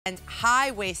and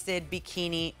high-waisted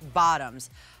bikini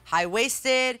bottoms.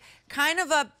 High-waisted, kind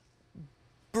of a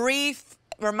brief,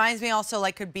 reminds me also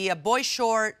like could be a boy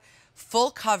short, full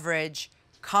coverage,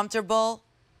 comfortable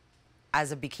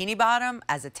as a bikini bottom,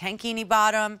 as a tankini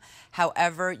bottom,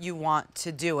 however you want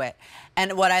to do it.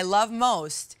 And what I love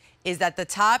most is that the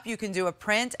top you can do a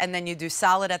print and then you do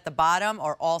solid at the bottom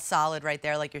or all solid right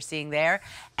there like you're seeing there.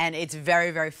 And it's very,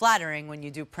 very flattering when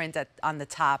you do print on the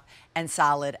top and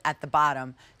solid at the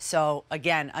bottom. So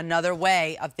again, another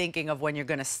way of thinking of when you're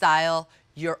gonna style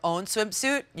your own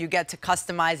swimsuit, you get to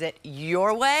customize it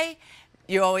your way.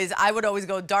 I would always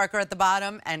go darker at the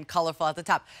bottom and colorful at the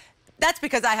top. That's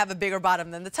because I have a bigger bottom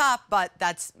than the top, but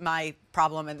that's my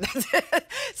problem. And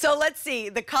so let's see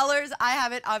the colors. I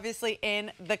have it obviously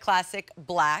in the classic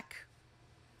black.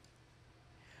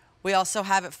 We also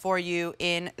have it for you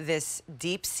in this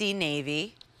deep sea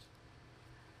navy.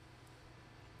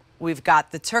 We've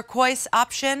got the turquoise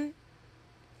option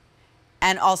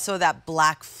and also that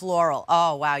black floral.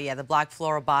 Oh, wow, yeah, the black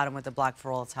floral bottom with the black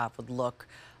floral top would look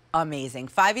amazing.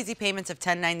 5 easy payments of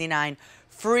 $10.99,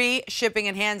 free shipping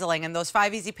and handling, and those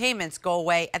 5 easy payments go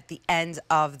away at the end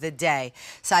of the day.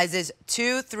 Sizes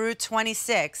 2 through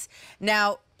 26.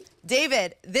 Now,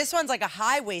 David, this one's like a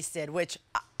high-waisted, which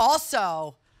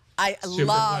also I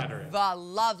love.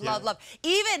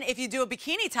 Even if you do a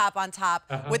bikini top on top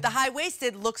with the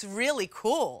high-waisted, looks really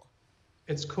cool.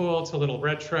 It's cool, it's a little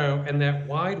retro, and that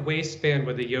wide waistband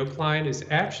with the yoke line is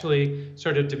actually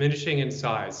sort of diminishing in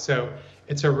size. So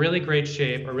it's a really great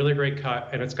shape, a really great cut,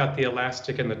 and it's got the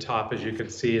elastic in the top, as you can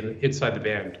see inside the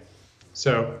band.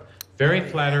 So very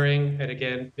flattering, and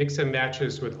again, mix and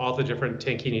matches with all the different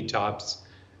tankini tops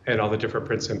and all the different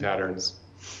prints and patterns.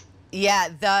 Yeah,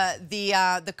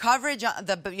 the coverage,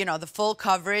 the full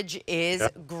coverage is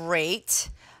great.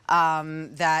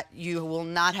 That you will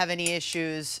not have any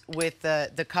issues with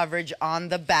the coverage on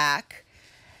the back.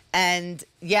 And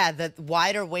yeah, the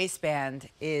wider waistband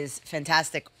is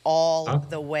fantastic all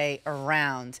the way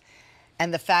around.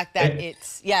 And the fact that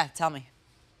tell me.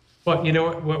 Well, you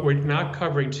know what we're not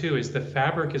covering too is the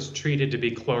fabric is treated to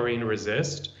be chlorine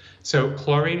resist. So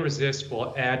chlorine resist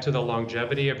will add to the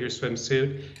longevity of your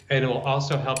swimsuit, and it will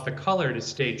also help the color to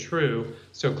stay true,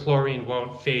 so chlorine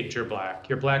won't fade your black.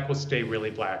 Your black will stay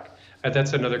really black. And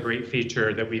that's another great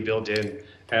feature that we build in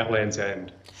at Land's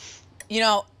End. You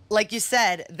know, like you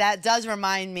said, that does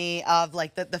remind me of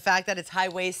like the fact that it's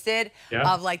high-waisted,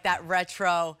 of like that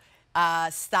retro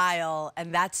style,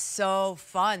 and that's so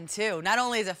fun too. Not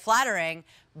only is it flattering,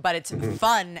 but it's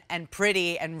fun and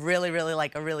pretty and really, really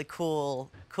like a really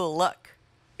cool look.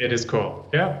 It is cool,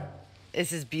 yeah.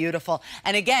 This is beautiful.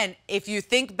 And again, if you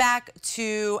think back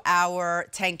to our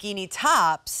tankini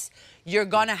tops, you're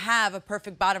gonna have a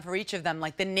perfect bottom for each of them,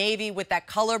 like the navy with that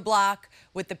color block,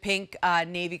 with the pink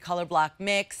navy color block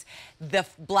mix. The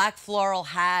black floral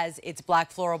has its black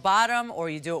floral bottom, or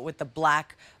you do it with the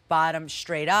black bottom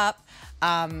straight up.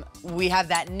 We have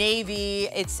that navy.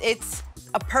 It's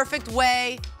a perfect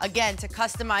way, again, to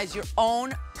customize your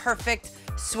own perfect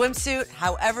swimsuit,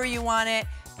 however you want it,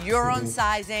 your own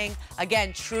sizing,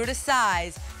 again, true to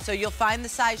size, so you'll find the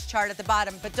size chart at the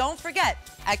bottom. But don't forget,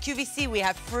 at QVC, we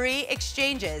have free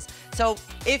exchanges. So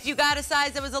if you got a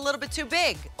size that was a little bit too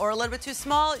big or a little bit too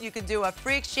small, you can do a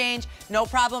free exchange, no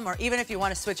problem, or even if you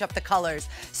want to switch up the colors.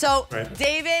 So,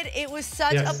 David, it was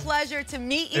such a pleasure to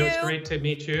meet you. It was great to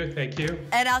meet you. Thank you.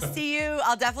 And I'll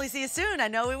definitely see you soon. I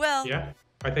know we will. Yeah,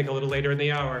 I think a little later in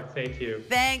the hour. Thank you.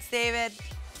 Thanks, David.